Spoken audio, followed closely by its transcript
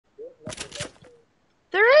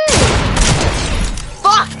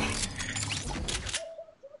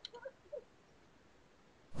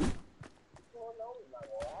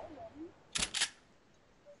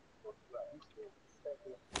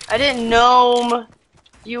I didn't know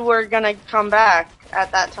you were gonna come back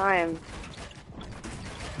at that time.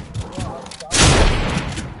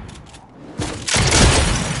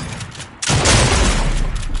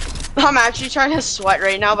 I'm actually trying to sweat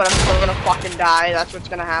right now, but I'm still gonna fucking die. That's what's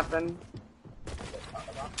gonna happen.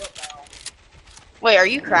 Wait, are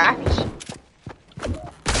you cracked?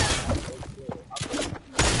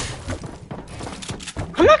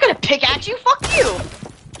 I'm not gonna pickaxe you, fuck you!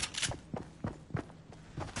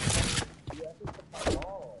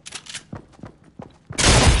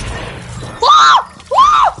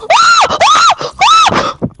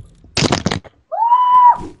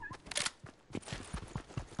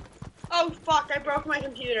 Oh fuck, I broke my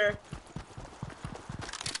computer.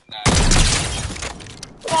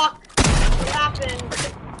 Fuck, what happened?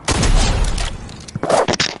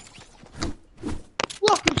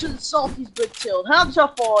 Welcome to the Salty's Brick Tilt. How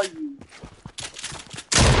tough are you?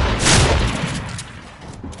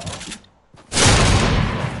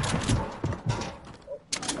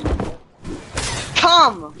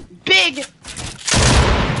 Come! Big!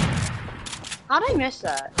 How'd I miss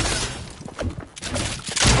that?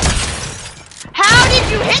 How did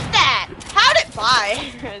you hit that? How did—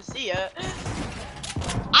 Bye. See ya.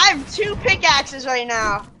 I have 2 pickaxes right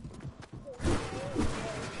now.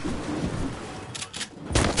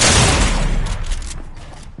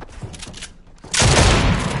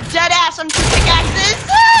 Dead ass, I'm 2 pickaxes!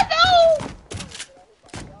 Ah,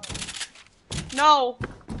 no! No.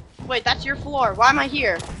 Wait, that's your floor. Why am I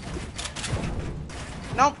here?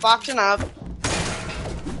 Nope, boxing up.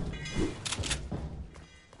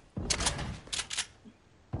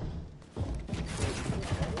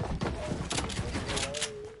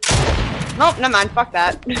 Nope, never mind. Fuck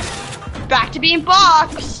that. Back to being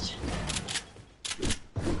boxed.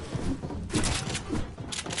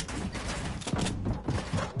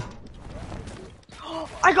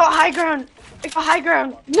 I got high ground. I got high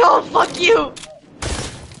ground. No, fuck you.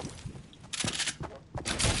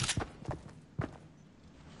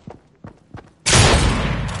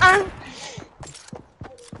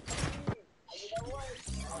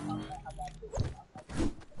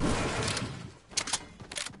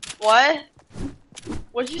 What?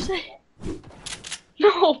 What'd you say?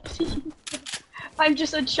 No, please. I'm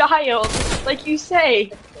just a child, like you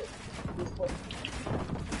say.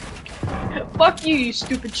 Fuck you, you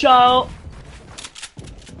stupid child.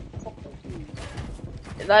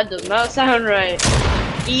 That does not sound right.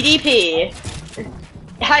 EDP.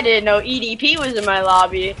 I didn't know EDP was in my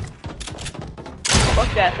lobby.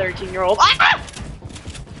 Fuck that 13-year-old. Ah!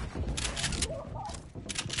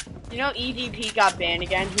 You know EDP got banned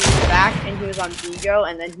again. He was back and he was on Vigo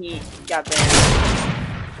and then he got banned.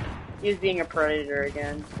 He was being a predator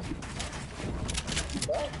again.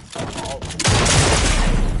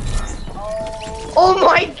 Oh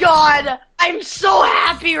my god! I'm so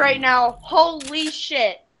happy right now! Holy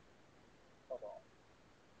shit!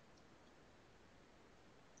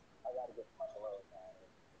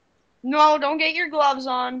 No, don't get your gloves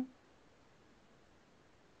on.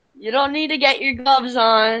 You don't need to get your gloves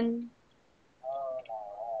on.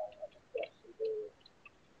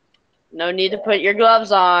 No need to put your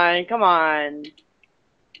gloves on. Come on.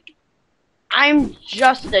 I'm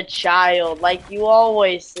just a child, like you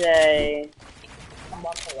always say.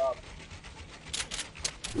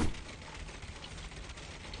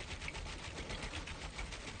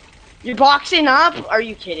 You're boxing up? Are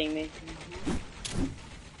you kidding me?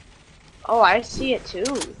 Oh, I see it too.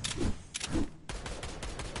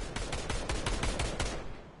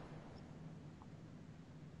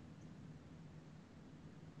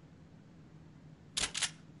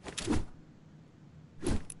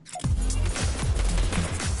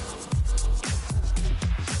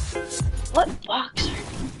 What box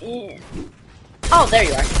are you in? Oh, there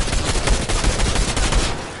you are.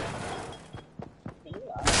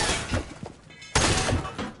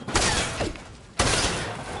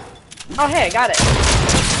 Oh, hey, I got it.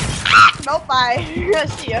 Ah! Nope, bye.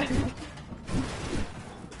 See ya.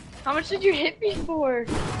 How much did you hit me for?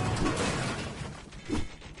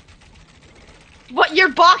 What, you're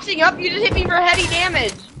boxing up? You just hit me for heavy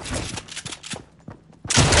damage.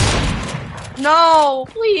 No,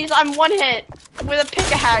 please, I'm 1 hit with a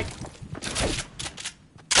pickaxe.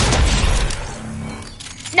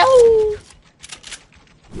 No!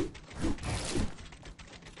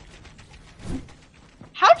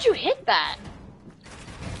 How'd you hit that?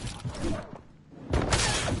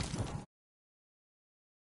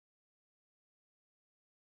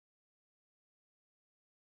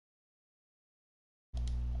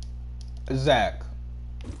 Zach.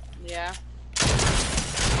 Yeah.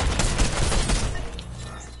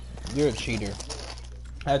 You're a cheater.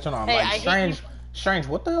 That's what I'm Hey, like. I hate you. Strange.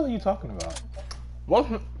 What the hell are you talking about?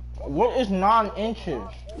 What is 9 inches?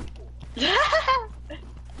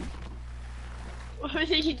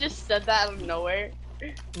 He just said that out of nowhere.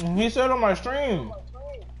 He said on my stream.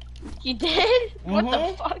 He did? What the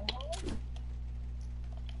Mhm. fuck?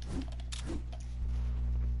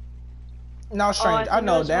 Now, Oh, I Strange, I think it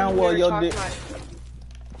know was when damn we well were your talking dick.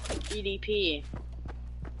 about EDP.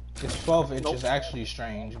 It's 12 Nope. inches. Actually,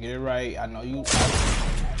 Strange. Get it right. I know you.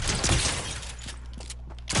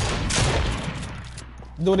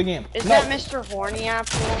 Do it again. Is No. that Mr. Horny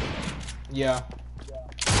Apple? Yeah.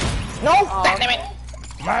 No. Oh, Damn okay. it.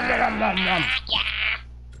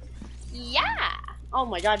 Yeah! Oh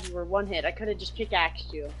my god, you were one hit. I could have just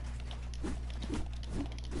pickaxed you.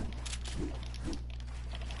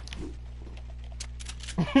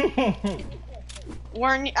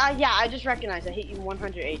 Yeah, I just recognized I hit you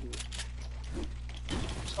 180.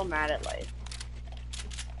 I'm so mad at life.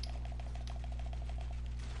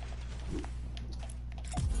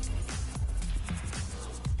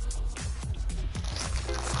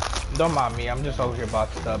 Don't mind me. I'm just over here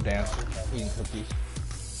about to stub dancing, eating cookies.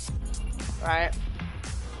 Right?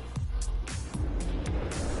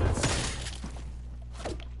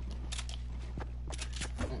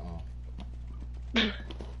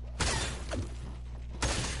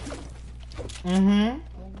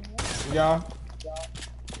 Yeah.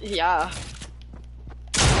 Yeah.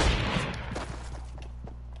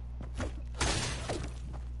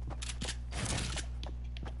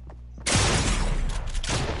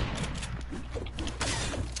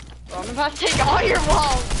 Well, I'm about to take all your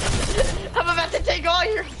walls. I'm about to take all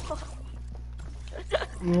your walls.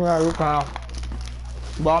 Yeah, you can.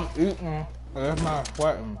 But I'm eating. It's not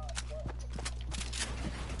sweating.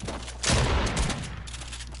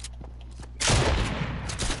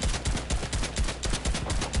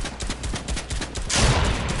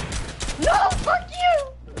 No, fuck you!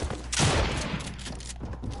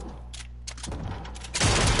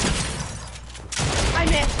 I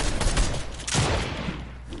missed.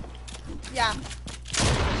 Yeah.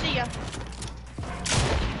 See ya.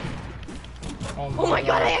 Oh my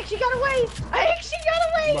god, I actually got away! I actually got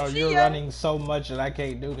away! Bro, See you're ya. running so much that I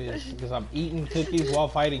can't do this because I'm eating cookies while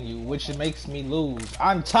fighting you, which makes me lose.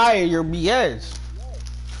 I'm tired of your BS.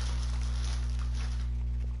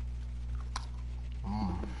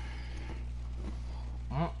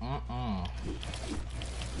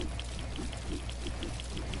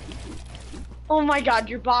 Oh my god,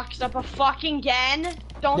 you're boxed up a fucking again?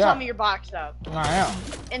 Don't Yeah. tell me you're boxed up. I am.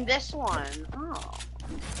 In this one. Oh.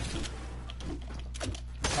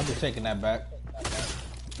 I'll be taking that back.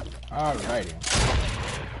 Alrighty.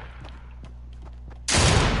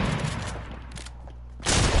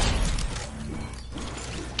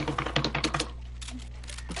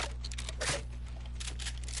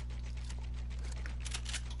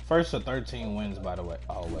 First to 13 wins, by the way.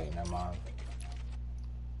 Oh, wait, never mind.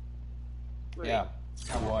 Wait. Yeah,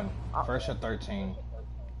 I won. First to 13.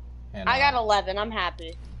 And, I got 11, I'm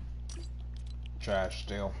happy. trash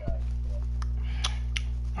still.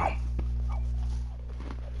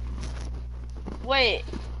 Wait.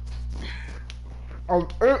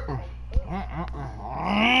 What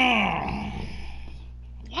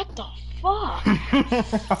What the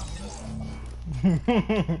fuck?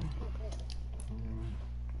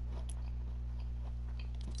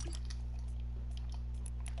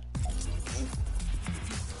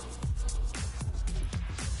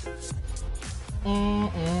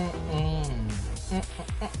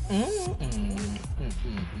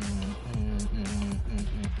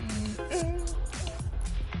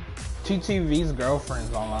 TTV's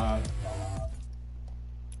girlfriend's online.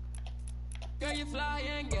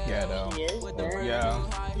 Yeah, though. She is there. Yeah.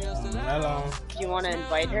 Hello. Do you want to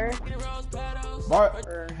invite her? What?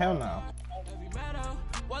 Or- Hell no.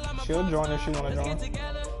 She'll join if she wanna join.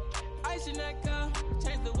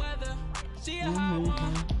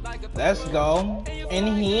 Let's go.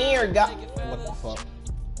 In here, go. What the fuck?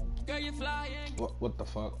 What the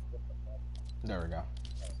fuck? There we go.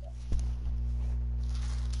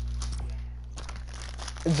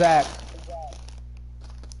 Zach,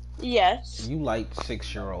 Yes. you like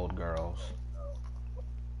 6-year-old girls.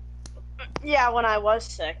 Yeah, when I was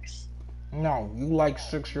 6. No, you like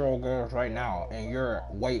 6-year-old girls right now, and you're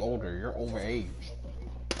way older. You're over age.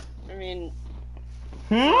 I mean,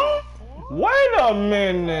 Wait a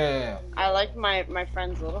minute. I like my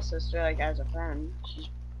friend's little sister, like, as a friend. She's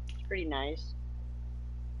pretty nice.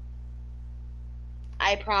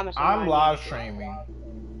 I promise. I'm live streaming.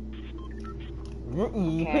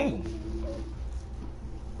 Okay.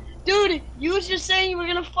 Dude, you was just saying you were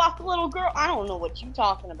gonna fuck a little girl. I don't know what you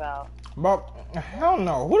talking about. But Hell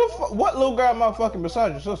no. Who the fuck? What little girl motherfucking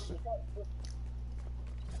beside your sister?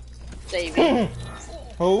 Savy.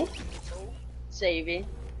 Who? Savy.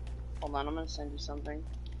 Hold on, I'm gonna send you something.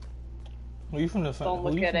 Who you finna send? Don't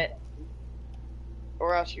look at it.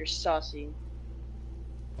 Or else you're sussy.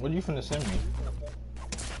 What you finna send me?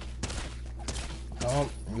 Oh,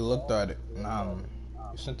 you looked at it. Nah,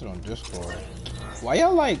 you sent it on Discord. Why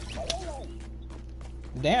y'all like...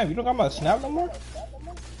 Damn, you don't got my Snap no more?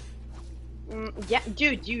 Yeah,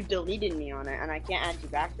 dude, you deleted me on it, and I can't add you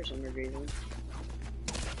back for some reason.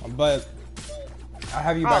 But I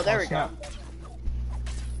have you back there on we Snap. go.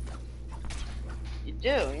 You do,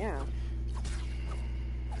 yeah.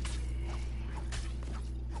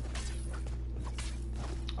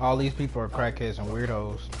 All these people are crackheads and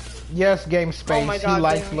weirdos. Yes, Game Space, Oh my God, he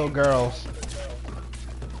likes damn. little girls.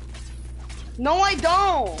 No, I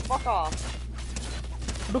don't! Fuck off.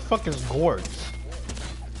 Who the fuck is Gords?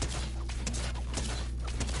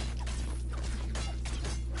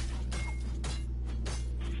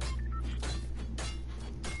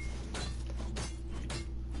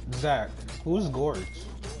 Zach, who's Gords?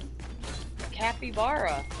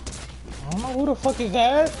 Capybara. I don't know who the fuck is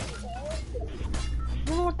that.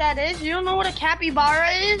 You know what that is? You don't know what a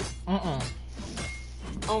capybara is? Mm-mm.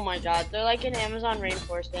 Oh my god, they're like an Amazon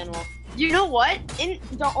rainforest animal. You know what? In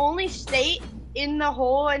the only state in the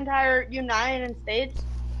whole entire United States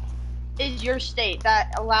is your state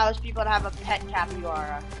that allows people to have a pet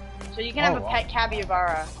capybara. So you can have a pet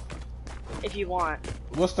capybara if you want.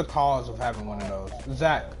 What's the cause of having one of those?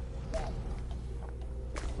 Zach.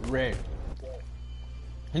 Red.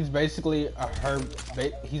 He's basically a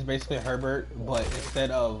he's basically a Herbert, but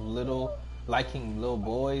instead of liking little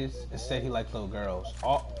boys, instead he likes little girls.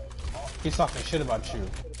 Oh, he's talking shit about you.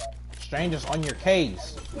 Strangers on your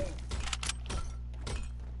case.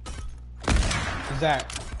 Zach.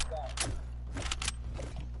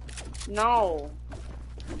 No.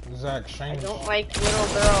 Zach, I strangers. don't like little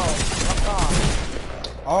girls. Fuck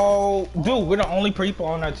off. Oh, dude, we're the only people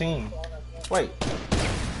on our team. Wait.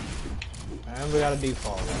 And we got a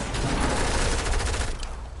default.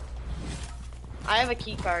 I have a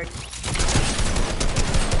key card.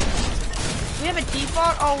 We have a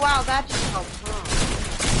default? Oh wow, that just helps, huh?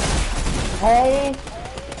 Oh.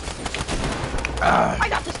 I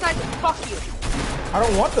got the sniper, fuck you. I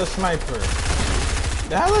don't want the sniper.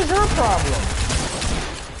 The hell is your problem?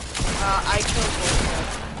 I killed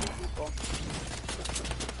both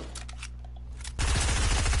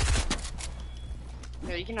people.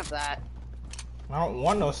 Here, you can have that. I don't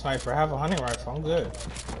want no sniper. I have a hunting rifle. I'm good.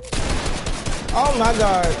 Oh my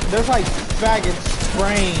god. There's like faggots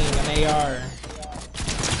spraying an AR.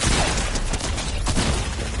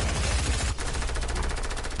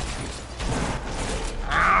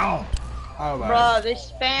 Ow. Oh, Bruh, they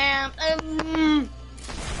spam.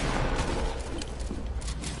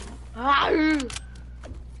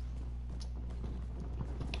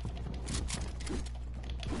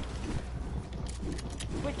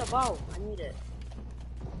 Wait, the bow. I need it.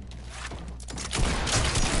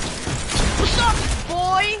 What's up,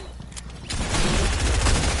 boy?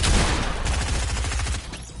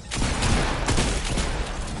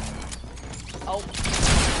 Oh.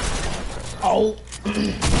 Oh.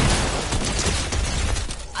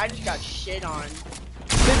 I just got shit on.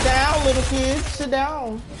 Sit down, little kid. Sit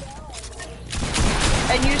down.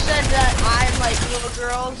 And you said that I like little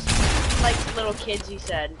girls, like little kids. He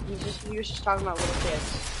said he was just talking about little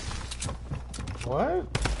kids. What?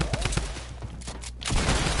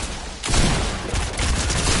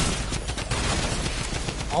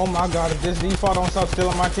 Oh my god, if this default don't stop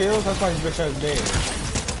stealing my kills, that's why this bitch is dead.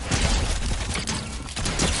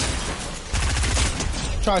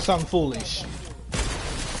 Try something foolish.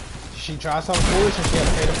 She tried something foolish and she had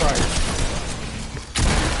to pay the price.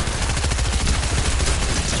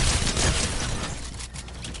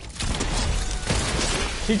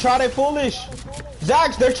 She tried it foolish.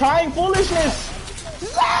 Zack, they're trying foolishness.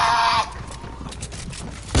 Zack!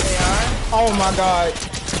 They are? Oh my god.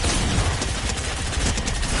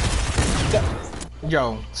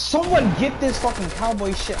 Yo, someone get this fucking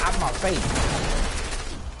cowboy shit out my face.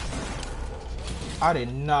 I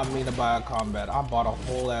did not mean to buy a combat. I bought a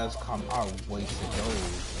whole ass I wasted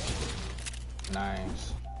those.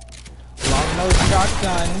 Nice. Long nose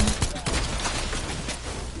shotgun.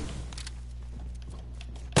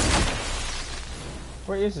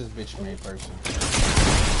 Where is this bitch made person?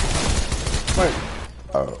 Wait.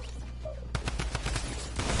 Oh.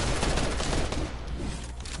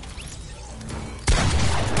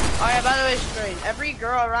 Oh yeah, by the way, Strain, every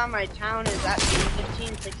girl around my town is at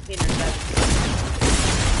 15, 16, or 17.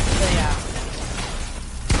 So yeah.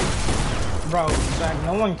 Bro, Zach,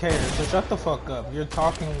 no one cares. So shut the fuck up. You're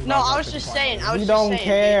talking No, about I was just saying. We don't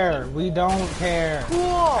care. We don't care.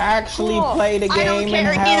 Cool. Actually play the game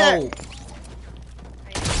and help.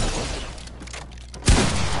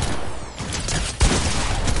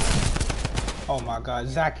 Oh my god,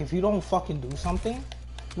 Zach, if you don't fucking do something,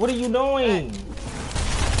 what are you doing?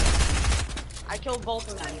 I killed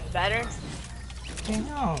both of them. Better?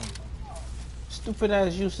 Damn. Stupid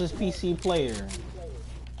ass useless PC player.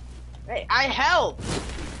 Hey, I helped.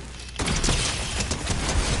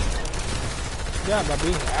 Yeah, by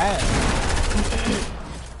being ass.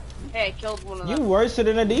 Hey, I killed one of them. You worse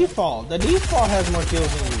than the default. The default has more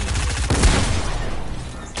kills than you.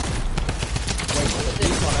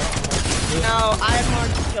 No, I have more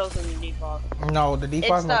kills than the default. No, the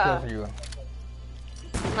default has more kills than you.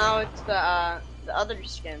 No, it's the other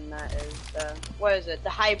skin that is the, what is it? The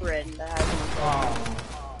hybrid that has more kills.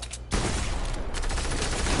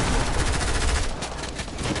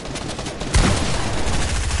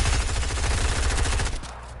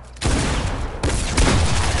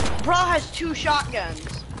 Bro has 2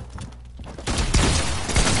 shotguns.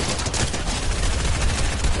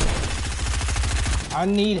 I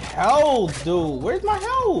need health, dude. Where's my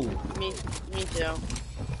health? Me too.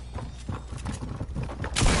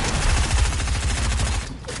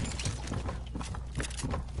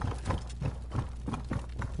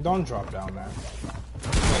 Don't drop down, man.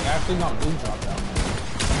 Like, actually, no, do drop down, man.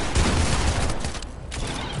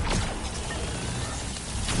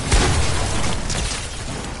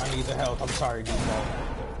 I need the health. I'm sorry, default.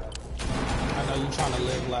 I know you're trying to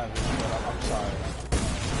live lavish, but I'm sorry.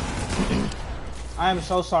 I am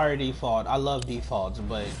so sorry, default. I love defaults,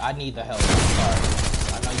 but I need the help. I'm sorry.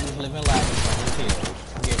 I know you was living lavish on your kids.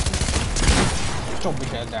 Forgive me. Put your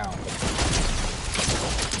bitch ass down.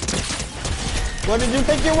 Where did you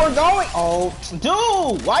think you were going? Oh,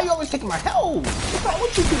 dude! Why you always taking my health? What's wrong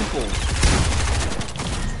with you people?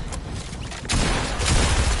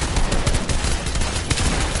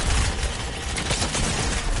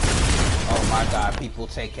 Oh my god, people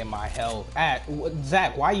taking my health.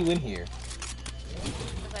 Zach, why are you in here?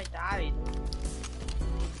 Because I died.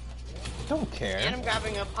 Don't care. And I'm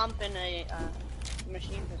grabbing a pump and a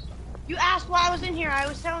machine pistol. You asked why I was in here, I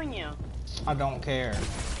was telling you. I don't care.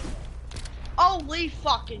 Holy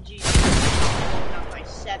fucking Jesus. Up by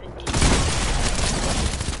 70.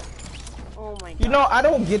 Oh my god. You know, I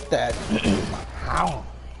don't get that. Ow.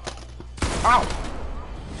 Ow.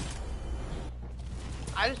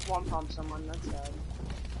 I just one pump someone, that's sad.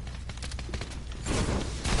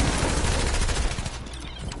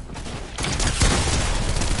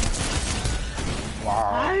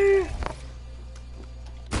 Wow.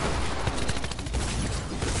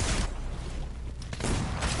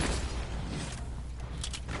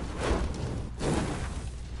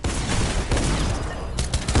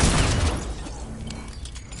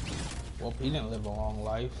 Well, he didn't live a long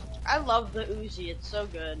life. I love the Uzi, it's so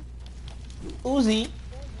good. Uzi.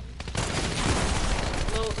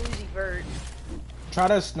 Little Uzi Vert. Try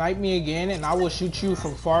to snipe me again and I will shoot you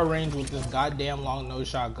from far range with this goddamn long nose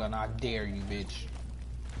shotgun. I dare you, bitch.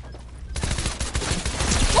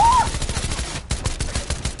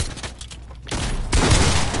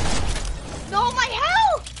 No, my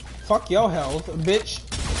health! Fuck your health, bitch.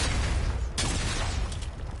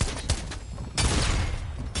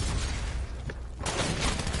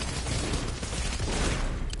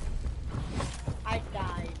 I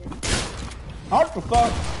died. What the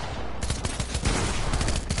fuck?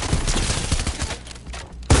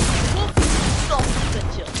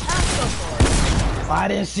 I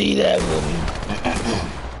didn't see that movie.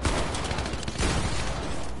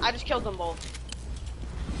 I just killed them both.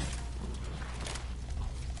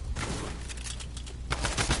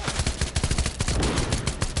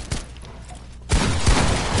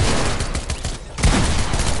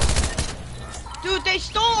 Dude, they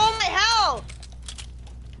stole all my health!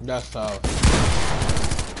 That's tough.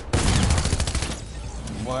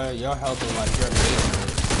 Boy, your health is like your base.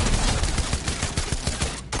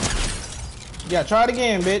 Yeah, try it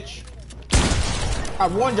again, bitch. I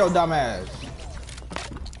warned your dumb ass.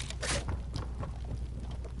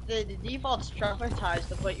 The default's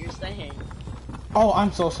traumatized of what you're saying. Oh,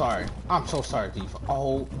 I'm so sorry. I'm so sorry, default.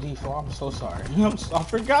 Oh, default, I'm so sorry. I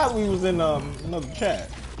forgot we was in another chat.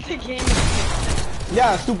 The game.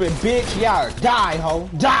 Yeah, stupid bitch. Yeah, die, ho.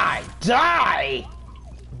 Die. Die.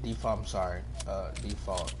 Default, I'm sorry.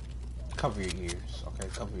 Default. Cover your ears. Okay,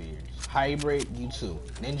 cover your ears. Hybrid, you too.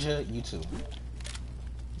 Ninja, you too.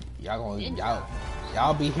 Y'all gonna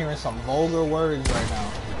y'all be hearing some vulgar words right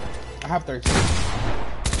now. I have 13. 13.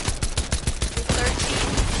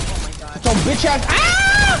 Oh my god. Some bitch ass.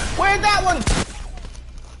 Ah! Where's that one?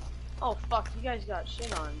 Oh fuck, you guys got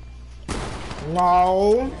shit on.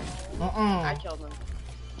 No. I killed him.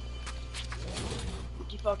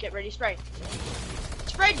 Default, get ready, spray.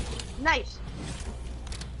 Spray! Nice!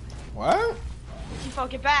 What?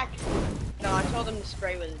 Default, get back! No, I told him to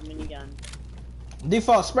spray with his minigun.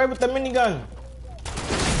 Default, spray with the minigun.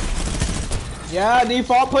 Yeah,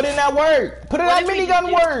 Default, put in that word. Put in that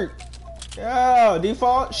minigun word. Yeah,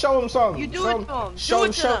 Default, show him something. You do it to him.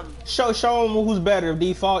 Show him who's better,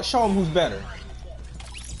 Default. Show him who's better.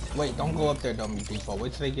 Wait, don't go up there, dummy, Default.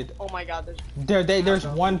 Wait till they get. Oh my god, there's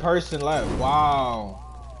one person left. Wow.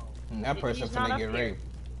 And that person finna get raped.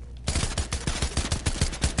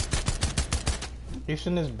 He's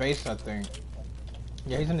in his base, I think.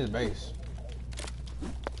 Yeah, he's in his base.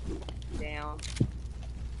 Damn.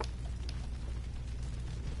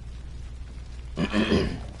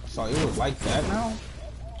 So it was like that now?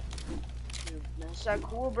 Dude, that's so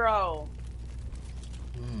cool, bro.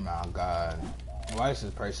 Oh my god. Why is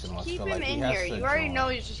this person must Keep feel him like he in has here. to You already join? know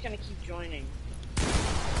he's just gonna keep joining.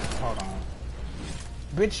 Hold on.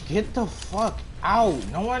 Bitch, get the fuck out.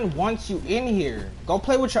 No one wants you in here. Go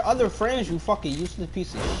play with your other friends, you fucking useless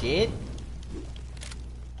piece of shit.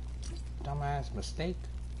 Dumbass mistake.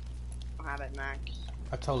 I'll have it, Max.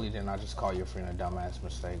 I totally did not just call your friend a dumbass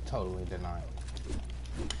mistake. Totally did not.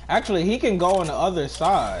 Actually, he can go on the other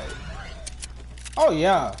side. Oh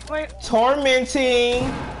yeah. Wait.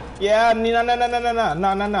 Tormenting. Yeah,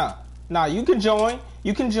 no. Nah, you can join.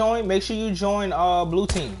 You can join. Make sure you join blue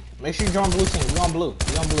team. Make sure you join blue team. We on blue.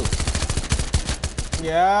 We on blue.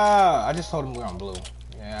 Yeah, I just told him we're on blue.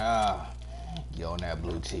 Yeah. You on that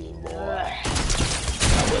blue team, boy.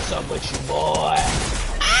 What's up with you, boy?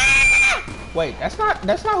 Ah! Wait, that's not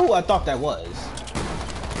who I thought that was.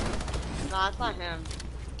 No, that's not him.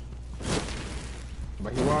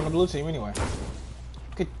 But you were on the blue team anyway.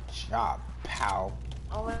 Good job, pal.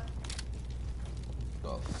 Oh, wait.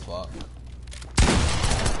 The fuck?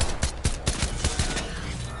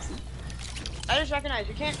 I just recognize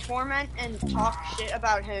you can't torment and talk shit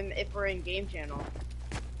about him if we're in game channel.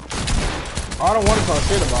 I don't want to talk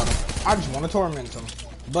shit about him. I just want to torment him.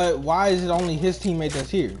 But why is it only his teammate that's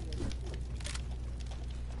here?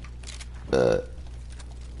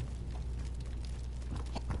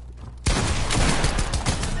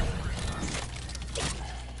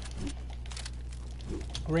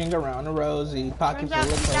 Ring around the rosy, pocket Turns full out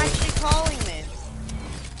of he's toes. actually calling me.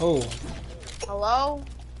 Oh, Hello?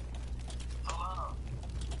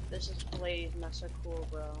 This is Blaze, Messa Cool,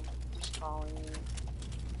 bro. He's calling me.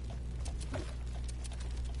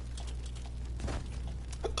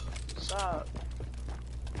 What's up?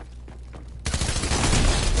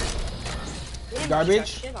 Damn, Garbage?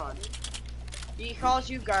 Shit on. He calls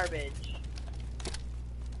you garbage.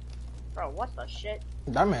 Bro, what the shit?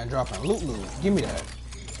 that man dropping loot. Give me that.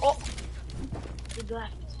 Oh! Good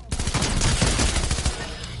left.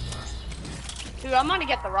 Dude, I'm gonna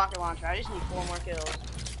get the rocket launcher. I just need 4 more kills.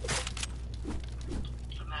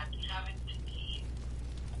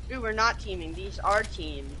 Dude, we're not teaming. These are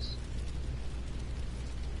teams.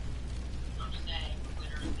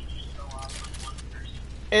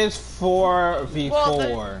 It's 4v4.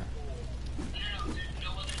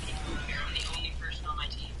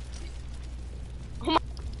 Well,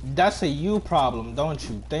 That's a you problem, don't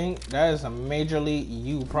you think? That is a majorly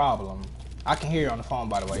you problem. I can hear you on the phone,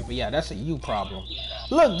 by the way, but yeah, that's a you problem.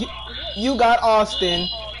 Look, you got Austin.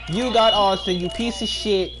 You got Austin, you piece of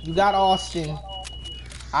shit. You got Austin.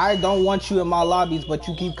 I don't want you in my lobbies, but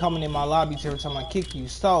you keep coming in my lobbies every time I kick you.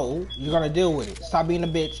 So, you're gonna deal with it. Stop being a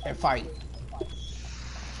bitch and fight.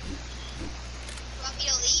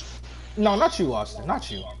 No, not you, Austin.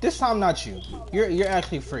 Not you. This time, not you. You're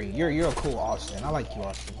actually free. You're a cool Austin. I like you,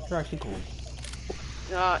 Austin. You're actually cool.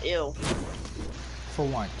 Ew. For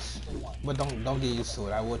once. But don't get used to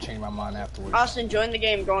it. I will change my mind afterwards. Austin, join the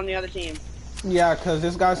game. Go on the other team. Yeah, cause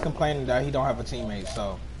this guy's complaining that he don't have a teammate.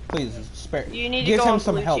 So please spare. You need to give go him on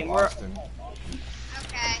some blue help, team. Austin.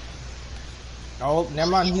 Okay. Oh,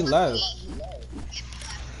 never mind. He left.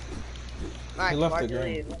 Alright, He left why'd the you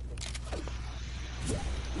game. leave?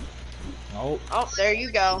 Oh, Oh, there you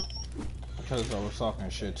go. because I was talking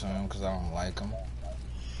shit to him because I don't like him.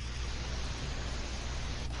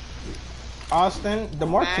 Austin, the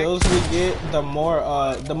more Max. kills we get, the more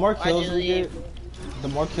kills you we get, leave? the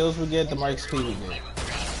more kills we get, the more XP we get.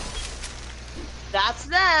 That's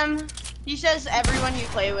them. He says everyone you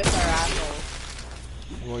play with are assholes.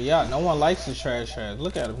 Well, yeah, no one likes the trash.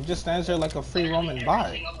 Look at him. He just stands there like a free roaming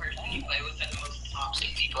bot. You play with the most toxic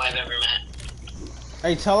people I've ever met.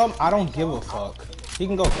 Hey, tell him I don't give a fuck. He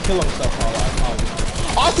can go kill himself all I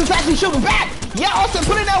Austin's actually shooting back. Yeah, Austin,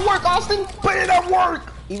 put in that work, Austin. Put in that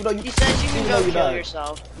work. Even though you, He says you can go kill died.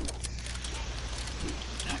 yourself.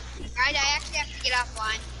 Guys, I actually have to get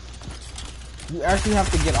offline. You actually have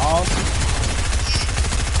to get off.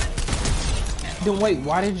 Then wait,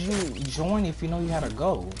 why did you join if you know you had to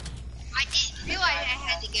go? I didn't realize I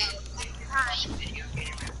had to go.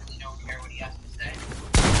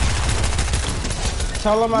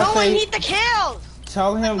 Tell him I No, I say. need the kills.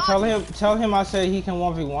 Tell him I said he can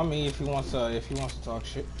 1v1 me if he wants to talk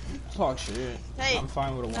shit. Talk shit. Hey, I'm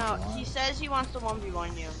fine with a 1v1. No, he says he wants to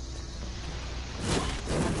 1v1 you.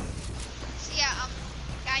 So yeah,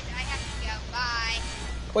 guys, I have to go. Bye.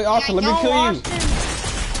 Wait, Austin, let me kill you.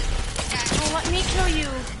 No, let me kill you.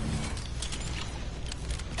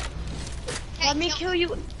 Okay, Let me kill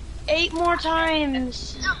you 8 more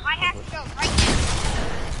times. No, I have to go right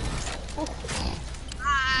now.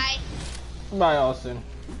 Bye. Bye, Austin.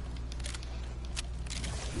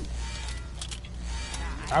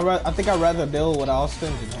 I think I'd rather deal with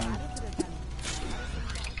Austin than him.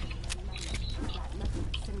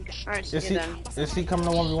 Alright, see you then. Is he coming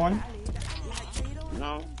to 1v1?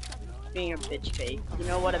 No. Being a bitch cake. You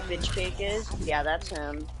know what a bitch cake is? Yeah, that's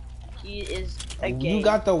him. He is a gay. You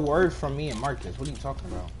got the word from me and Marcus. What are you talking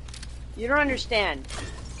about? You don't understand.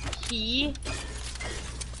 He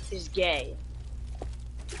is gay.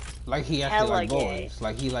 Like he actually Hella like gay. boys.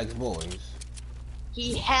 Like he likes boys.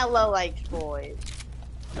 He hella likes boys.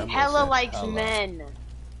 That boy Hella said likes hella. men.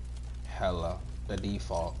 Hella. The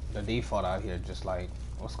default. The default out here just like,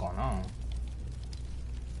 what's going on?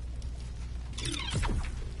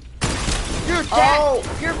 You're dead.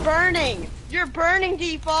 Oh. You're burning. You're burning,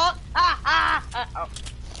 default. Ha ha. Oh.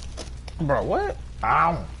 Bro, what?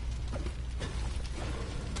 Ow.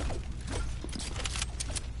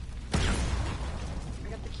 I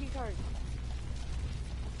got the key card.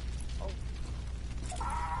 Oh.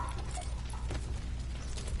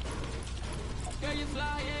 Girl, you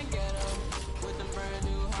fly and get up with them brand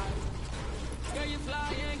new high. Girl, you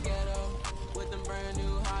fly and get up with them brand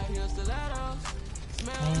new high heel stilettos.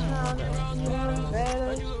 Smell the rose petals,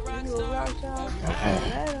 but you a rock star.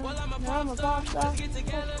 Well, I'm a pop star. Let's get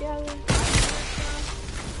together.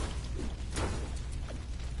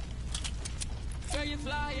 Girl, you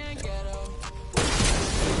fly and get up.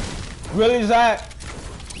 Really, Zach?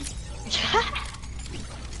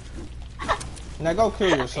 Now go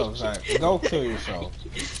kill yourself, Zach. Go kill yourself.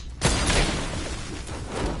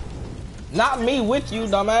 Not me with you,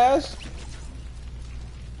 dumbass.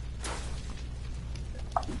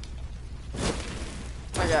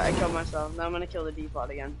 Okay, I killed myself. Now I'm gonna kill the default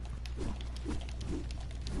again.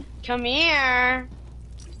 Come here.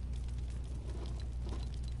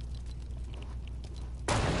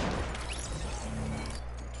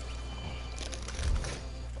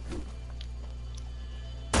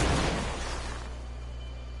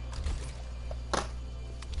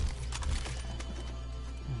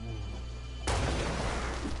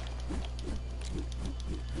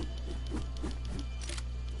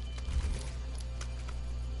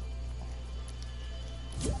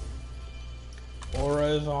 Aura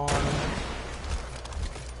is on.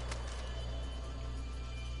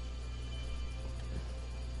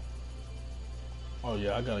 Oh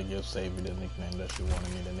yeah, I gotta give Savy the nickname that she wanted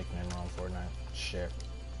me to nickname her on Fortnite. Shit.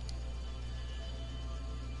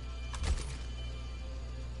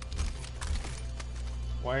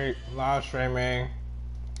 Wait, live streaming.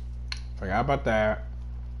 Forgot about that.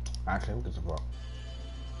 Actually, who gives a fuck?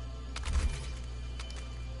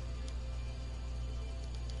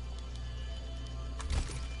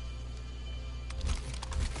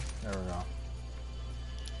 There we go.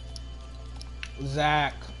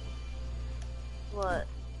 Zach, What?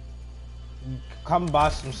 come buy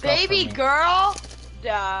some stuff Baby for me. girl?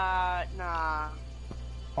 Nah.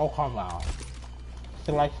 Oh, come on.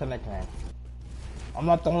 She likes the nickname. I'm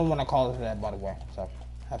not the only one that calls her that, by the way. So,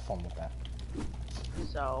 have fun with that.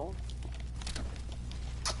 So?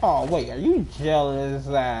 Oh, wait, are you jealous,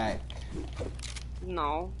 Zach?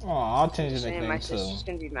 No. Oh, I'll change the Saying nickname my too. sister's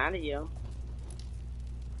gonna be mad at you.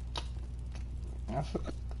 That's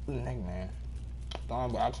the nickname.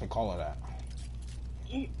 Don't actually call her that.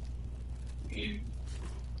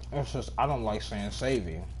 It's just, I don't like saying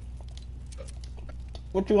Savy.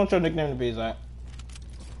 What you want your nickname to be, Zach?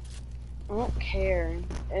 I don't care.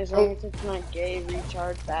 As long as it's not gay,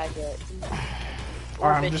 recharge faggot. Or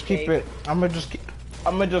Alright, bitch just keep cake. it. I'm gonna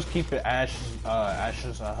just keep it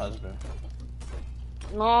Ash's husband.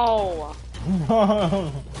 No.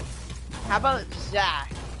 How about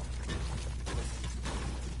Zach?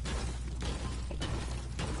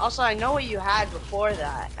 Also, I know what you had before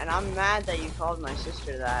that, and I'm mad that you called my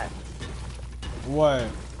sister that. What?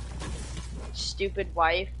 Stupid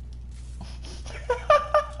wife.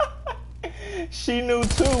 She knew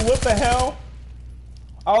too. What the hell?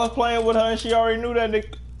 I was playing with her and she already knew that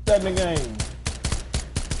nigga game.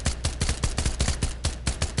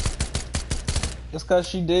 It's cause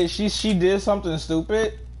she did something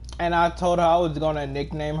stupid, and I told her I was gonna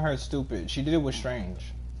nickname her stupid. She did it with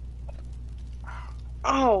Strange.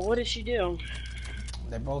 Oh, what did she do?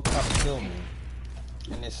 They both tried to kill me,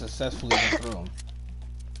 and it successfully went through them.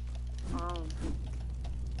 Oh.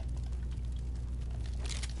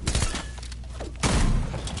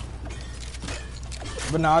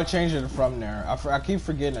 But now I changed it from there. I keep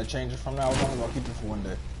forgetting to change it from there. I was only gonna keep it for one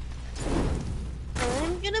day.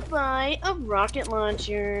 I'm gonna buy a rocket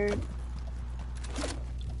launcher.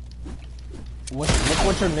 Look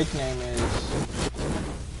what your nickname is.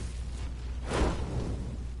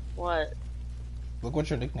 What? Look what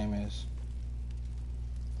your nickname is.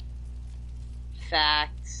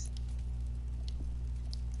 Facts.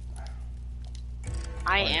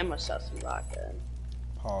 I am a sussy rocket.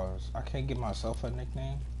 Pause. I can't give myself a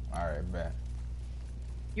nickname? Alright, bet.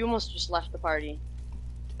 You almost just left the party.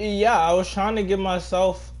 Yeah, I was trying to give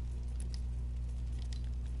myself...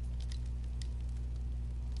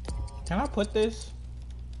 Can I put this?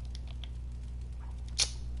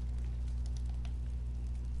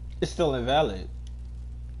 It's still invalid.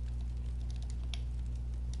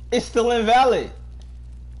 It's still invalid.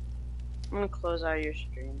 I'm gonna close out your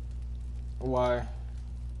stream. Why?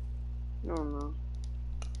 No, no.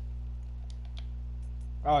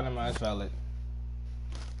 Oh, never mind, it's valid.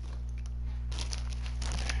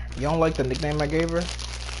 You don't like the nickname I gave her?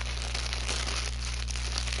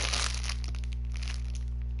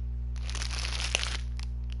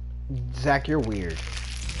 Zach, you're weird.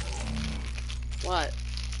 What?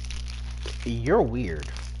 You're weird.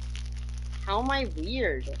 How am I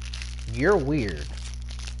weird? You're weird.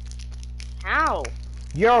 How?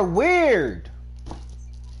 You're weird!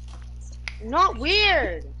 I'm not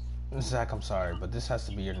weird! Zach, I'm sorry, but this has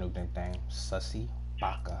to be your new nickname. Sussy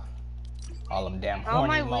Baka. All them damn How am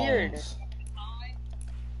horny I weird? moans.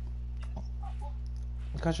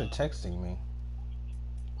 Because you're texting me.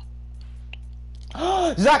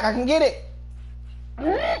 Zach, I can get it!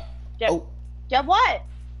 Get, Oh, get what?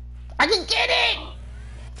 I can get it!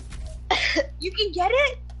 You can get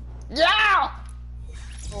it? Yeah!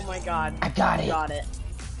 Oh my god. I got it. Got it.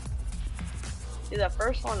 See, the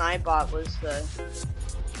first one I bought was the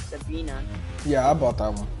Sabina. Yeah, I bought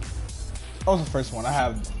that one. That was the first one. I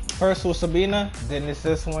have first was Sabina, then it's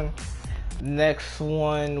this one. Next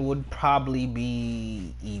one would probably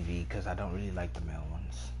be Eevee, because I don't really like the male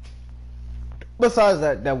ones. Besides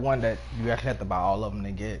that one that you actually have to buy all of them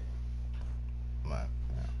to get. But,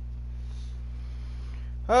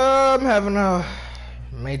 yeah. I'm having a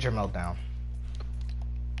major meltdown.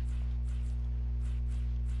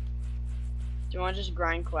 Do you want to just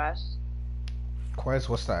grind quests? Quest,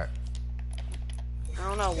 what's that? I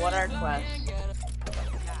don't know, what are quests?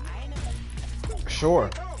 Sure.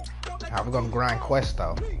 How we gonna grind quest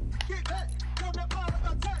though?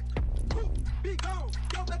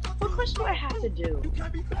 What quest do I have to do?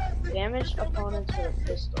 Damage opponents with a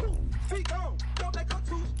pistol.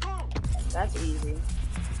 That's easy.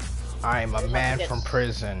 I am a Just have man to get from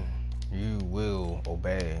prison. You will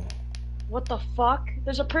obey. What the fuck?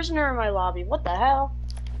 There's a prisoner in my lobby. What the hell?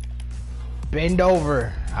 Bend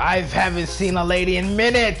over. I haven't seen a lady in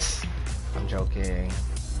minutes. I'm joking.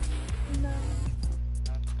 No.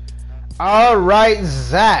 All right,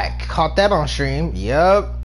 Zach. Caught that on stream. Yup.